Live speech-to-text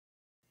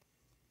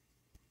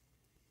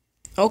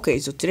Okay,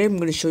 so today I'm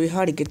going to show you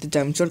how to get the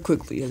diamond sword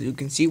quickly. As you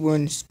can see, we're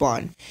in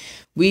spawn.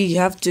 We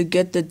have to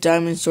get the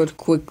diamond sword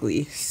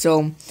quickly.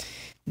 So,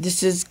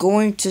 this is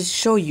going to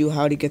show you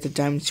how to get the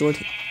diamond sword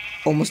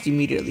almost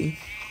immediately.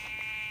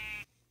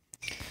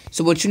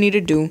 So what you need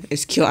to do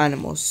is kill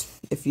animals.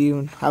 If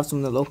you have some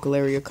in the local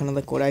area, kind of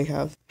like what I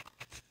have.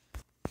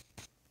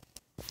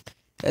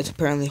 That's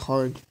apparently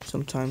hard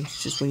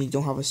sometimes, just when you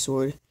don't have a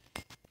sword.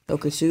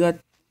 Okay, so you got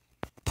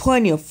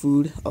plenty of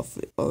food, or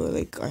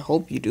like, I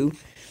hope you do.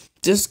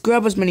 Just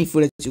grab as many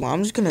food as you want.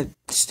 I'm just gonna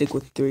stick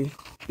with 3.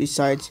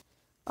 Besides,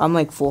 I'm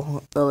like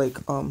full,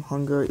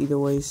 hunger either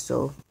way,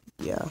 so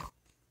yeah.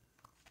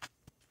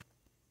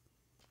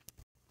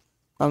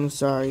 I'm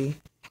sorry,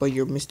 but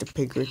you're Mr.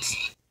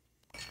 Pigrits.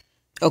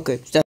 Okay,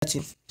 that's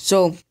it.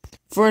 So,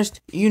 first,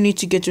 you need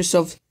to get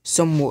yourself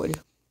some wood.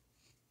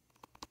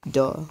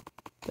 Duh.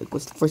 Like,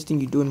 what's the first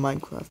thing you do in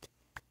Minecraft?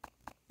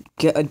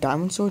 Get a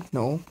diamond sword?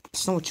 No,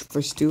 it's not what you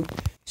first do.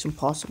 It's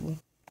impossible.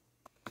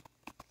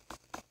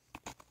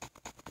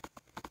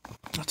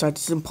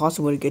 It's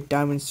impossible to get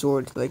diamond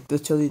sword. Like, they'll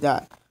tell you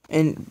that.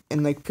 And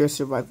like pure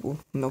survival,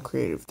 no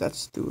creative.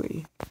 That's the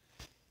way.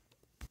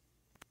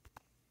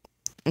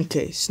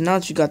 Okay, so now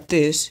that you got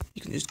this,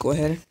 you can just go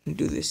ahead and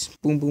do this.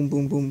 Boom, boom,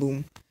 boom, boom,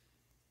 boom.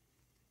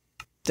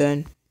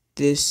 Then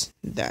this,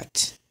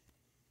 that.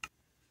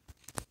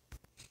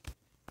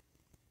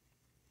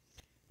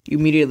 You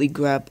immediately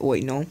grab. Oh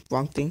wait, no,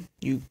 wrong thing.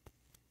 You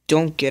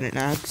don't get an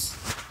axe.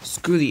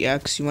 Screw the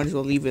axe. You might as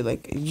well leave it.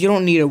 Like, you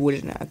don't need a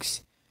wooden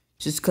axe.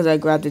 Just because I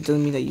grabbed it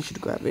doesn't mean that you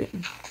should grab it.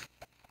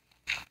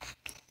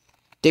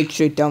 Dig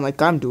straight down like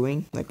I'm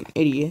doing, like an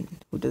idiot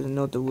who doesn't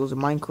know the rules of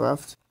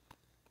Minecraft.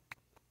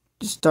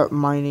 Just start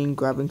mining,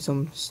 grabbing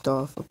some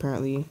stuff,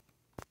 apparently.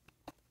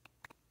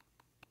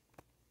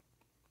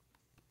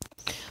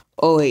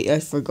 Oh wait, I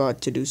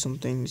forgot to do some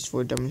things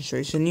for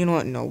demonstration. You know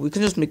what? No, we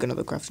can just make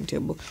another crafting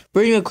table.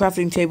 Bring a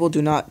crafting table.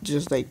 Do not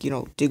just like,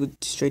 dig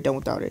straight down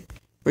without it.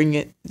 Bring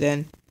it,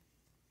 then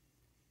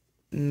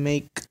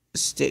make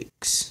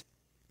sticks.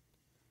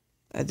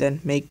 And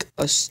then make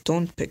a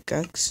stone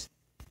pickaxe.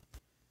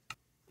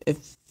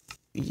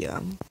 Yeah.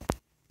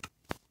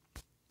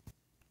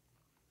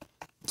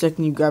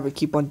 Second you grab it,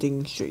 keep on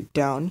digging straight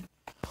down.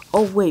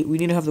 Oh wait, we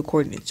need to have the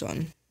coordinates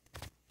on.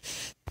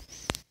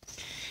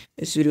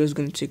 This video is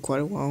going to take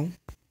quite a while,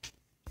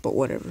 but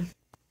whatever.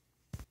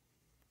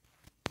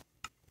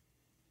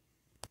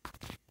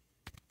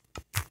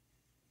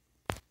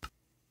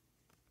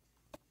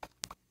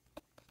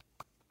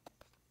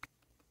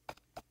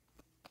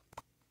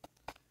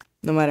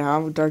 No matter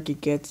how dark it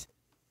gets.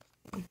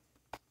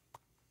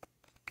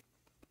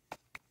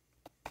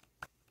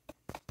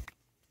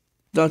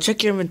 Don't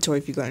check your inventory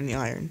if you got any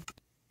iron.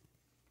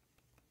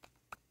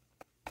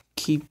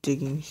 Keep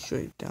digging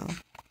straight down.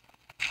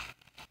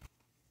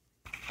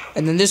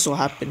 And then this will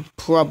happen,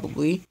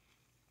 probably.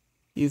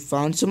 You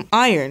found some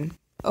iron.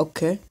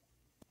 Okay.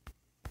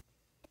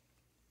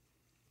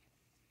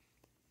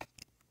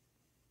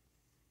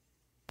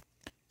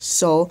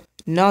 So,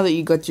 now that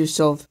you got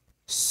yourself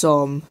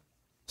some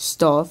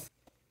stuff,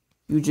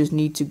 you just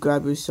need to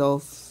grab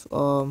yourself,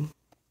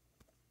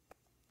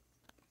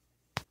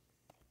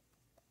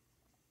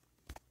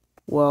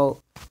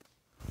 well,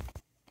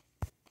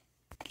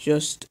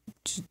 just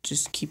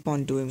keep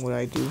on doing what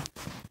I do.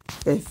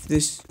 If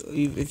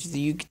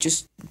you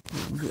just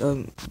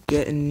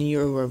get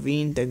near a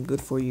ravine, then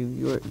good for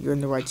you. You're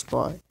in the right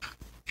spot.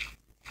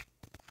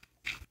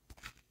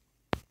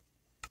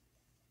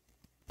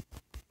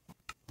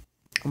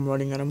 I'm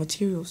running out of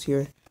materials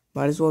here.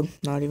 Might as well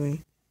not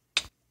even.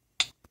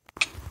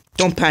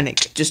 Don't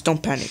panic. Just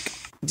don't panic.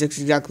 That's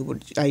exactly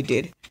what I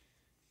did.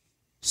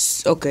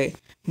 Okay.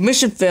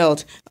 Mission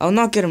failed. I'll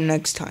not get him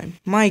next time.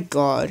 My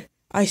god.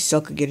 I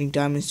suck at getting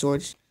diamond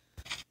swords.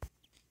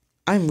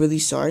 I'm really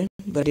sorry,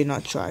 but I did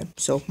not try.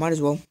 So, might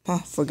as well.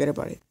 Forget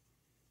about it.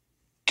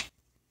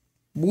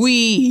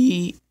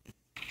 Wee!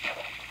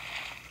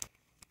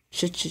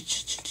 So,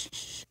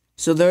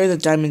 there are the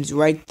diamonds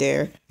right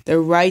there.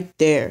 They're right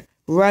there.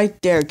 Right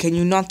there. Can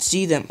you not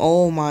see them?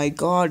 Oh my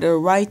god, they're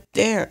right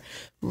there.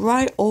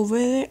 Right over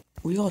there.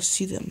 We all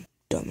see them,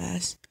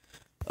 dumbass.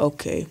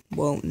 Okay,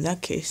 well, in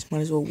that case,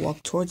 might as well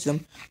walk towards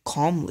them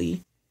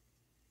calmly.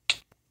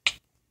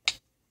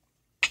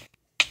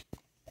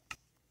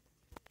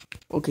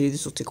 Okay,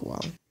 this will take a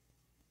while.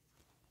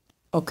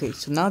 Okay,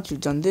 so now that you've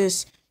done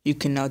this, you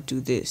can now do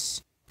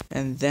this.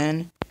 And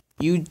then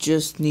you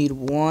just need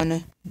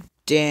one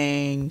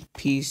dang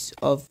piece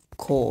of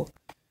coal.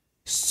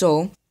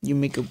 So, you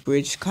make a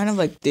bridge kind of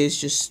like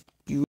this. Just,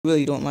 you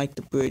really don't like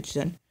the bridge,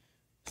 then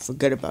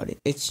forget about it.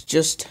 It's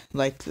just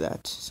like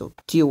that. So,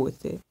 deal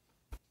with it.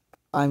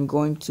 I'm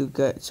going to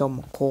get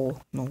some coal.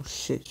 No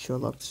shit,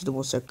 Sherlock. This is the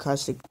most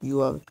sarcastic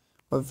video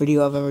I've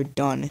ever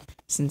done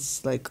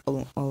since like I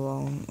don't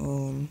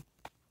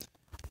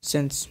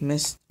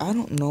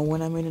know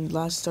when I made the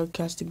last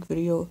sarcastic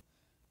video.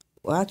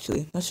 Well,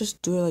 actually, let's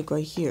just do it like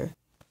right here.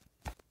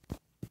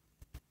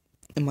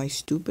 Am I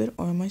stupid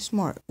or am I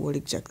smart? What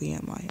exactly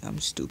am I? I'm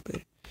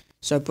stupid.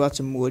 So I brought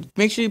some wood.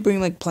 Make sure you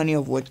bring like plenty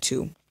of wood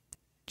too,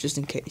 just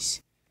in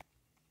case.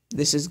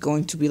 This is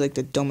going to be like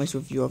the dumbest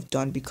review I've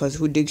done, because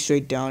who digs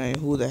straight down and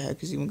who the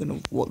heck is even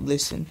gonna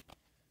listen?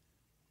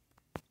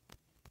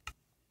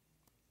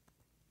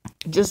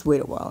 Just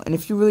wait a while, and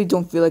if you really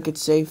don't feel like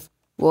it's safe,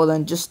 well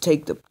then just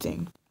take the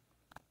thing.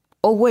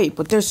 Oh wait,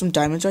 but there's some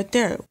diamonds right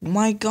there.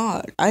 My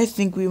god, I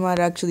think we might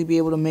actually be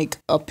able to make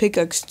a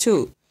pickaxe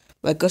too,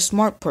 like a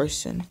smart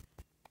person.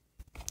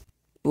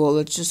 Well,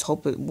 let's just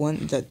hope it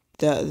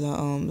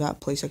that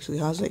place actually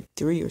has like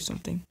 3 or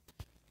something,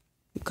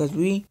 because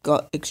we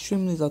got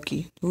extremely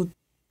lucky. Who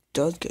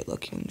does get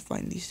lucky when you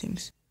find these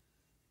things?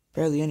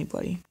 Barely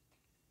anybody.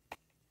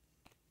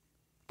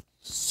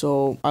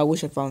 So I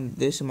wish I found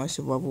this in my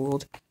survival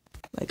world.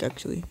 Like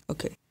actually,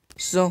 okay.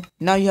 So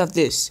now you have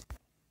this.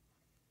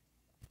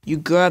 You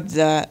grab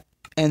that,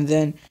 and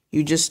then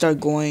you just start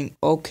going.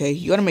 Okay,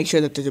 you gotta make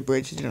sure that there's a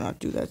bridge. You do not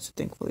do that. So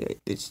thankfully,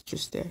 it's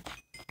just there.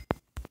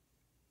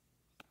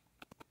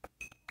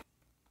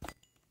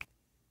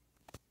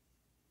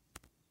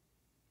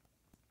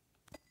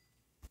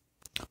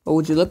 Oh,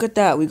 would you look at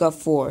that? We got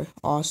 4.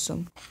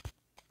 Awesome.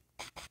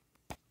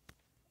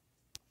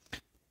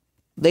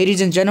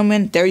 Ladies and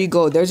gentlemen, there you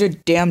go. There's your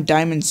damn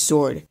diamond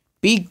sword.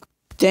 Be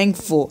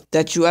thankful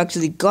that you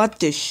actually got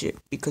this shit,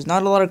 because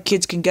not a lot of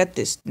kids can get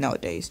this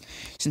nowadays.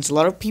 Since a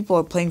lot of people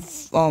are playing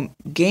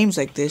games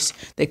like this,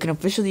 they can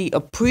officially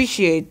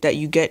appreciate that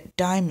you get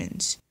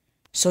diamonds.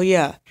 So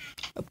yeah,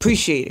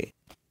 appreciate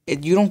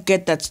it. You don't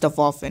get that stuff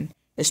often,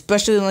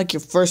 especially in like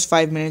your first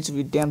 5 minutes of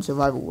your damn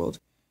survival world.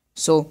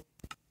 So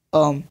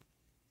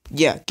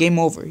yeah, game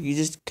over. You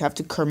just have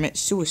to commit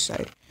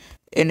suicide.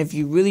 And if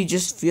you really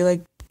just feel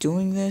like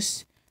doing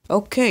this,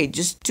 okay,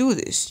 just do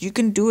this. You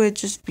can do it.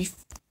 Just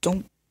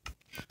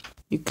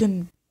you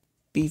can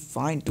be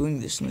fine doing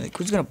this. And like,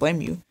 who's gonna blame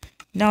you?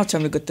 Now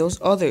time to get those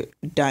other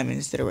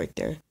diamonds that are right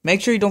there.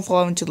 Make sure you don't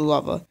fall into the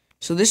lava.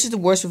 So this is the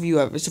worst review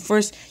ever. So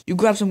first, you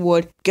grab some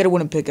wood, get a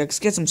wooden pickaxe,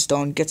 get some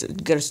stone, get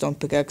a stone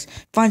pickaxe,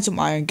 find some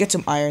iron, get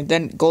some iron,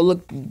 then go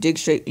dig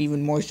straight,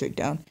 even more straight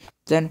down.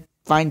 Then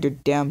find your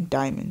damn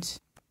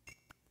diamonds.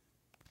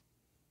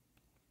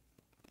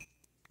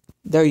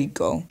 There you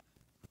go.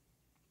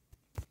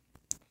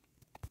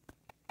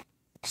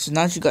 So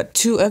now that you got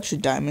 2 extra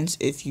diamonds,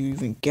 if you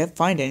even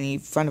find any,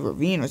 find a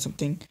ravine or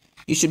something,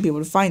 you should be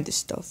able to find this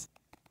stuff.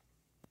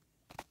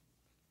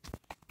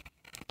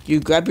 You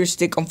grab your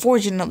stick.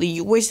 Unfortunately,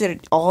 you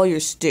wasted all your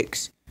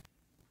sticks,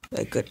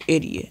 like an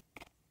idiot.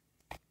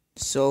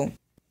 So,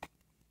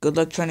 good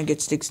luck trying to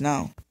get sticks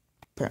now.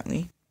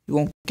 Apparently, you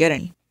won't get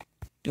any.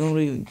 You won't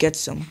even get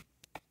some.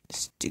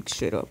 Stick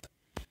straight up.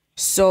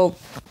 So,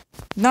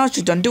 now that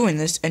you're done doing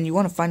this and you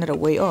want to find out a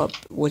way up,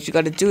 what you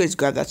got to do is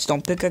grab that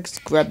stone pickaxe,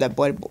 grab that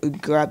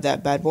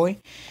bad boy,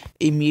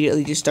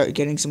 immediately just start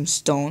getting some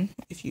stone,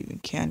 if you even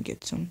can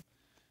get some.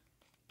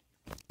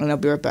 And I'll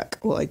be right back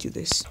while I do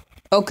this.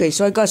 Okay,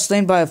 so I got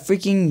slain by a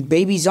freaking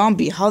baby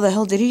zombie. How the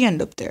hell did he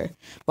end up there?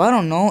 Well, I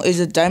don't know. Is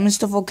the diamond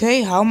stuff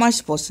okay? How am I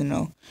supposed to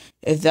know?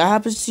 If that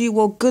happens to you,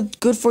 well,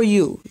 good for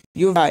you.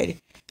 You died.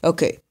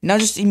 Okay, now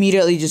just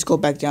immediately just go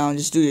back down.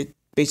 Just do your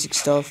basic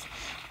stuff.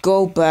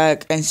 Go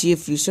back and see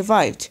if you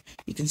survived.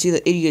 You can see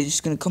the idiot is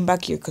just gonna come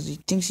back here because he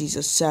thinks he's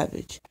a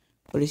savage.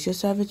 But is he a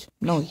savage?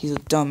 No, he's a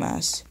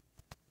dumbass.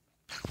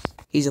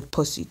 He's a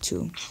pussy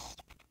too.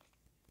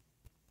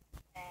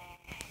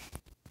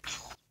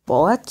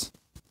 What?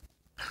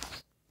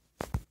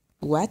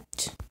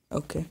 What?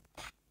 Okay.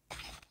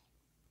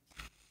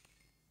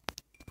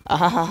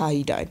 Ahahaha,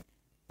 he died.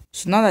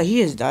 So now that he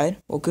has died,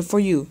 well, good for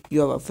you.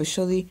 You have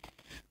officially,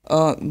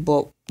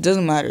 but it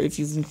doesn't matter if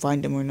you can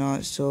find him or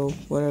not, so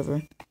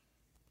whatever.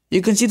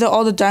 You can see that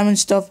all the diamond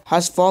stuff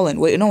has fallen.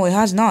 Wait, no, it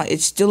has not.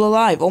 It's still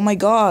alive. Oh my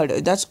god,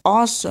 that's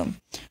awesome.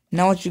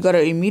 Now what you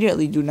gotta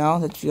immediately do now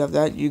that you have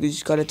that, you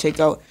just gotta take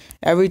out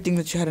everything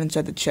that you had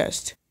inside the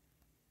chest.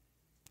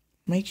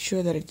 Make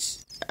sure that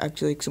it's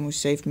actually like somewhere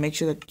safe. Make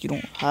sure that you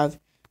don't have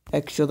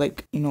extra,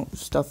 like, you know,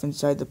 stuff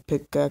inside the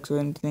pickaxe or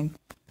anything.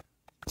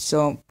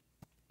 So,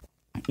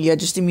 yeah,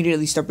 just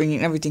immediately start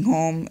bringing everything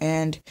home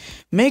and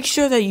make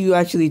sure that you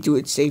actually do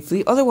it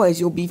safely. Otherwise,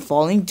 you'll be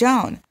falling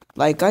down,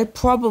 like I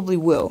probably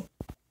will.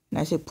 And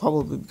I say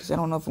probably because I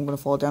don't know if I'm gonna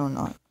fall down or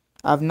not.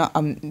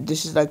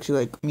 This is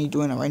actually like me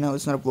doing it right now.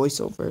 It's not a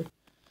voiceover.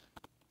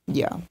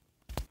 Yeah.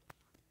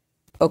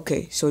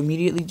 Okay, so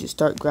immediately just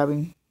start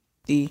grabbing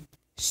the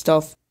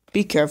stuff.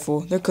 Be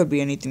careful. There could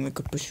be anything that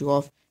could push you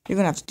off. You're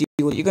gonna have to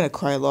deal with it. You're gonna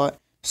cry a lot.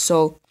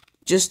 So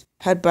just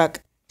head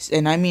back,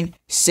 and I mean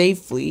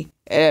safely.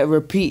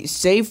 Repeat,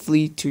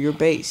 safely to your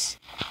base.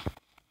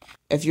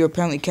 If you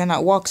apparently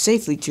cannot walk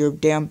safely to your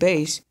damn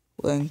base,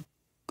 well then,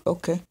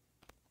 okay,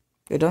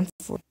 you're done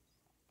for.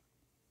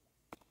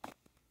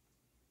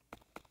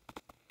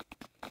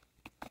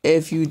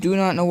 If you do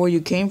not know where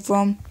you came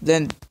from,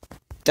 then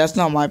that's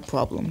not my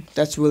problem.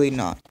 That's really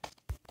not.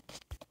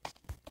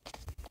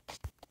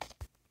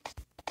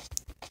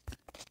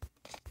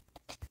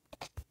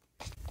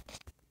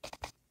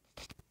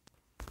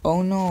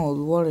 Oh no,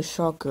 what a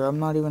shocker. I'm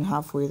not even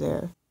halfway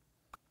there.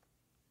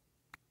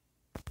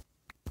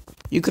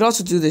 You could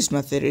also do this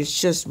method. It's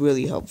just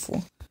really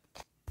helpful.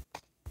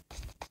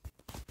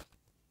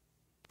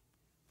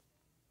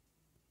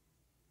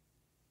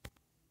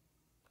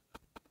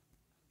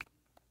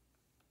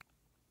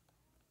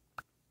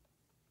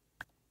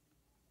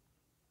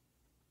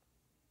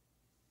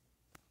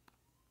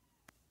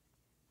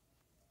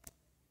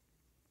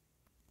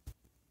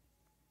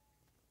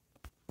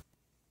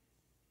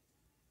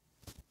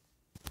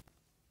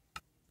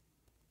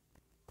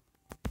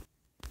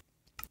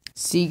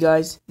 See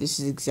guys, this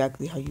is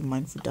exactly how you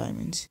mine for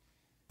diamonds.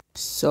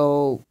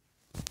 So,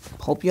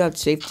 hope you have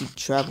safety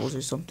travels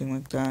or something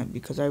like that,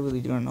 because I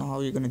really don't know how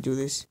you're gonna do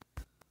this.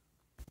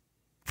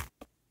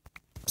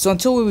 So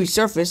until we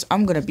resurface,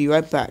 I'm gonna be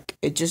right back.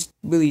 It just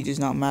really does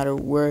not matter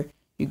where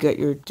you get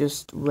your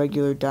just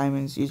regular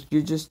diamonds.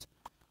 You're just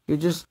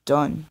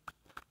done.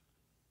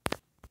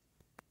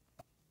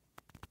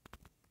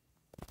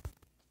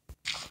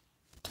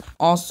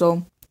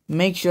 Also,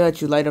 make sure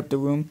that you light up the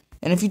room.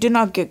 And if you did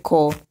not get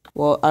coal,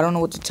 well, I don't know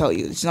what to tell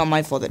you. It's not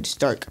my fault that it's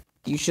dark.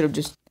 You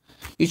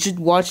should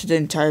watch the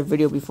entire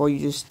video before you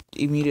just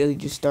immediately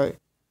just start.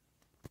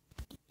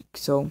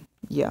 So,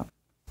 yeah.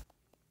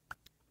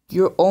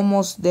 You're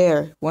almost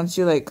there. Once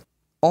you're like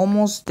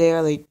almost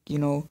there, like, you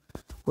know,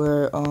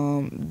 where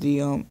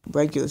the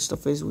regular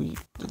stuff is,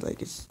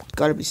 like it's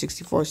gotta be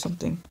 64 or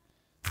something.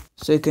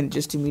 So you can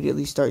just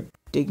immediately start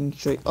digging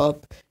straight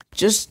up.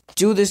 Just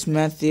do this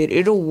method.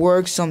 It'll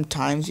work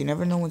sometimes. You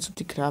never know when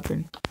something could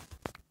happen.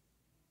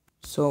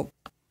 So,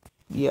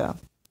 yeah,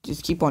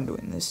 just keep on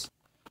doing this.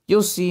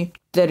 You'll see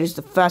that is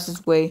the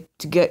fastest way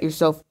to get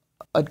yourself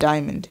a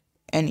diamond.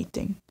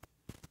 Anything.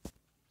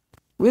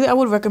 Really, I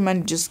would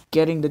recommend just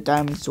getting the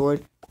diamond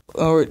sword.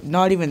 Or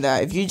not even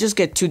that. If you just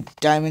get 2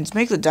 diamonds,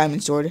 make the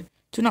diamond sword.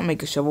 Do not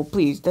make a shovel,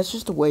 please. That's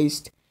just a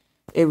waste.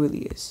 It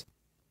really is.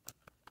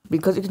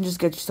 Because you can just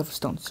get yourself a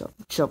stone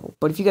shovel.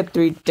 But if you get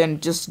 3, then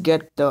just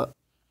get the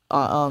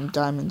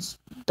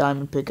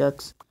diamond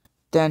pickaxe.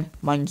 Then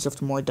mine yourself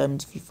some more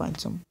diamonds if you find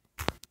some.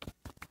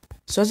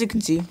 So as you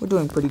can see, we're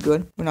doing pretty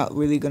good. We're not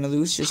really gonna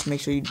lose. Just make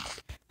sure you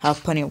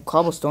have plenty of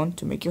cobblestone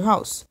to make your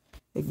house.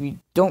 If you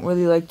don't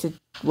really like to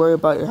worry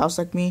about your house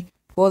like me,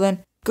 well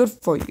then, good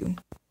for you.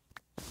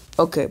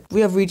 Okay,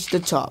 we have reached the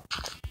top.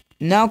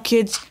 Now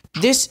kids,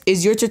 this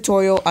is your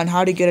tutorial on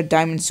how to get a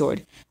diamond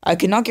sword. I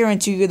cannot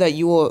guarantee you that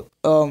you will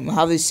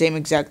have the same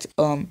exact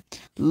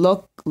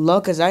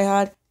luck as I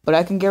had, but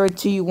I can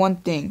guarantee you one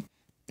thing,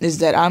 is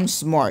that I'm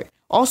smart.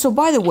 Also,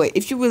 by the way,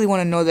 if you really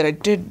want to know that I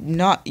did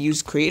not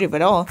use creative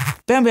at all,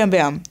 bam, bam,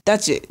 bam,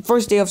 that's it.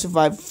 First day of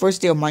Survive,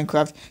 first day of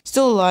Minecraft,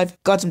 still alive,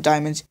 got some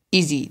diamonds,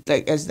 easy,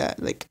 like, as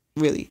that, like,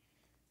 really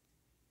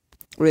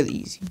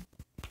easy.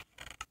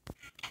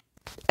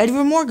 And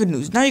even more good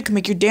news, now you can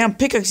make your damn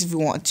pickaxe if you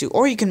want to,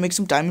 or you can make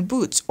some diamond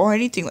boots, or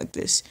anything like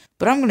this.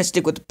 But I'm gonna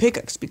stick with the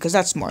pickaxe, because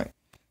that's smart.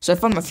 So I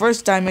found my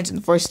first diamond in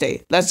the first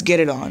day. Let's get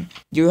it on.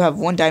 You have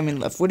 1 diamond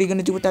left. What are you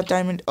gonna do with that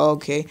diamond?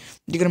 Okay,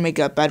 you're gonna make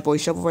a bad boy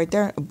shovel right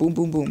there. Boom,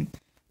 boom, boom.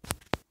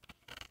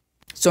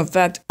 So in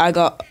fact, I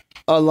got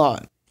a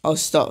lot of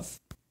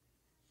stuff.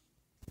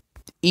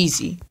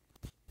 Easy.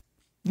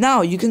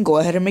 Now you can go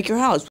ahead and make your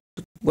house.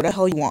 What the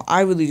hell you want?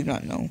 I really do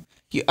not know.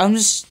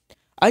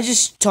 I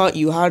just taught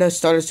you how to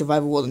start a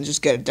survival world and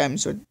just get a diamond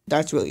sword.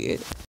 That's really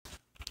it.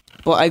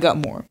 But I got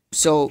more.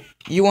 So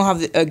you won't have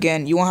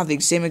the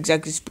same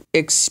exact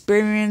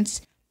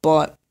experience,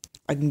 but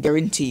I can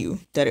guarantee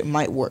you that it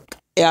might work.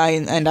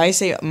 And I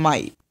say it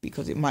might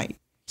because it might.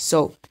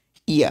 So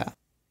yeah.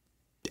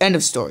 End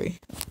of story.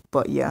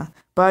 But yeah.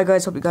 Bye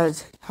guys, hope you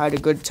guys had a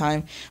good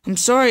time. I'm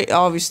sorry,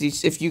 obviously,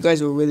 if you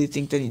guys will really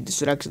think that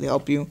this would actually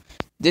help you.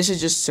 This is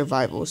just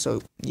survival,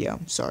 so yeah,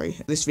 I'm sorry.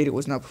 This video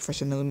was not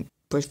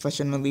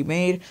professionally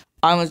made.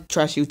 I'm a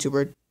trash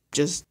YouTuber,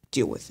 just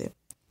deal with it.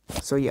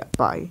 So yeah,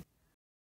 bye.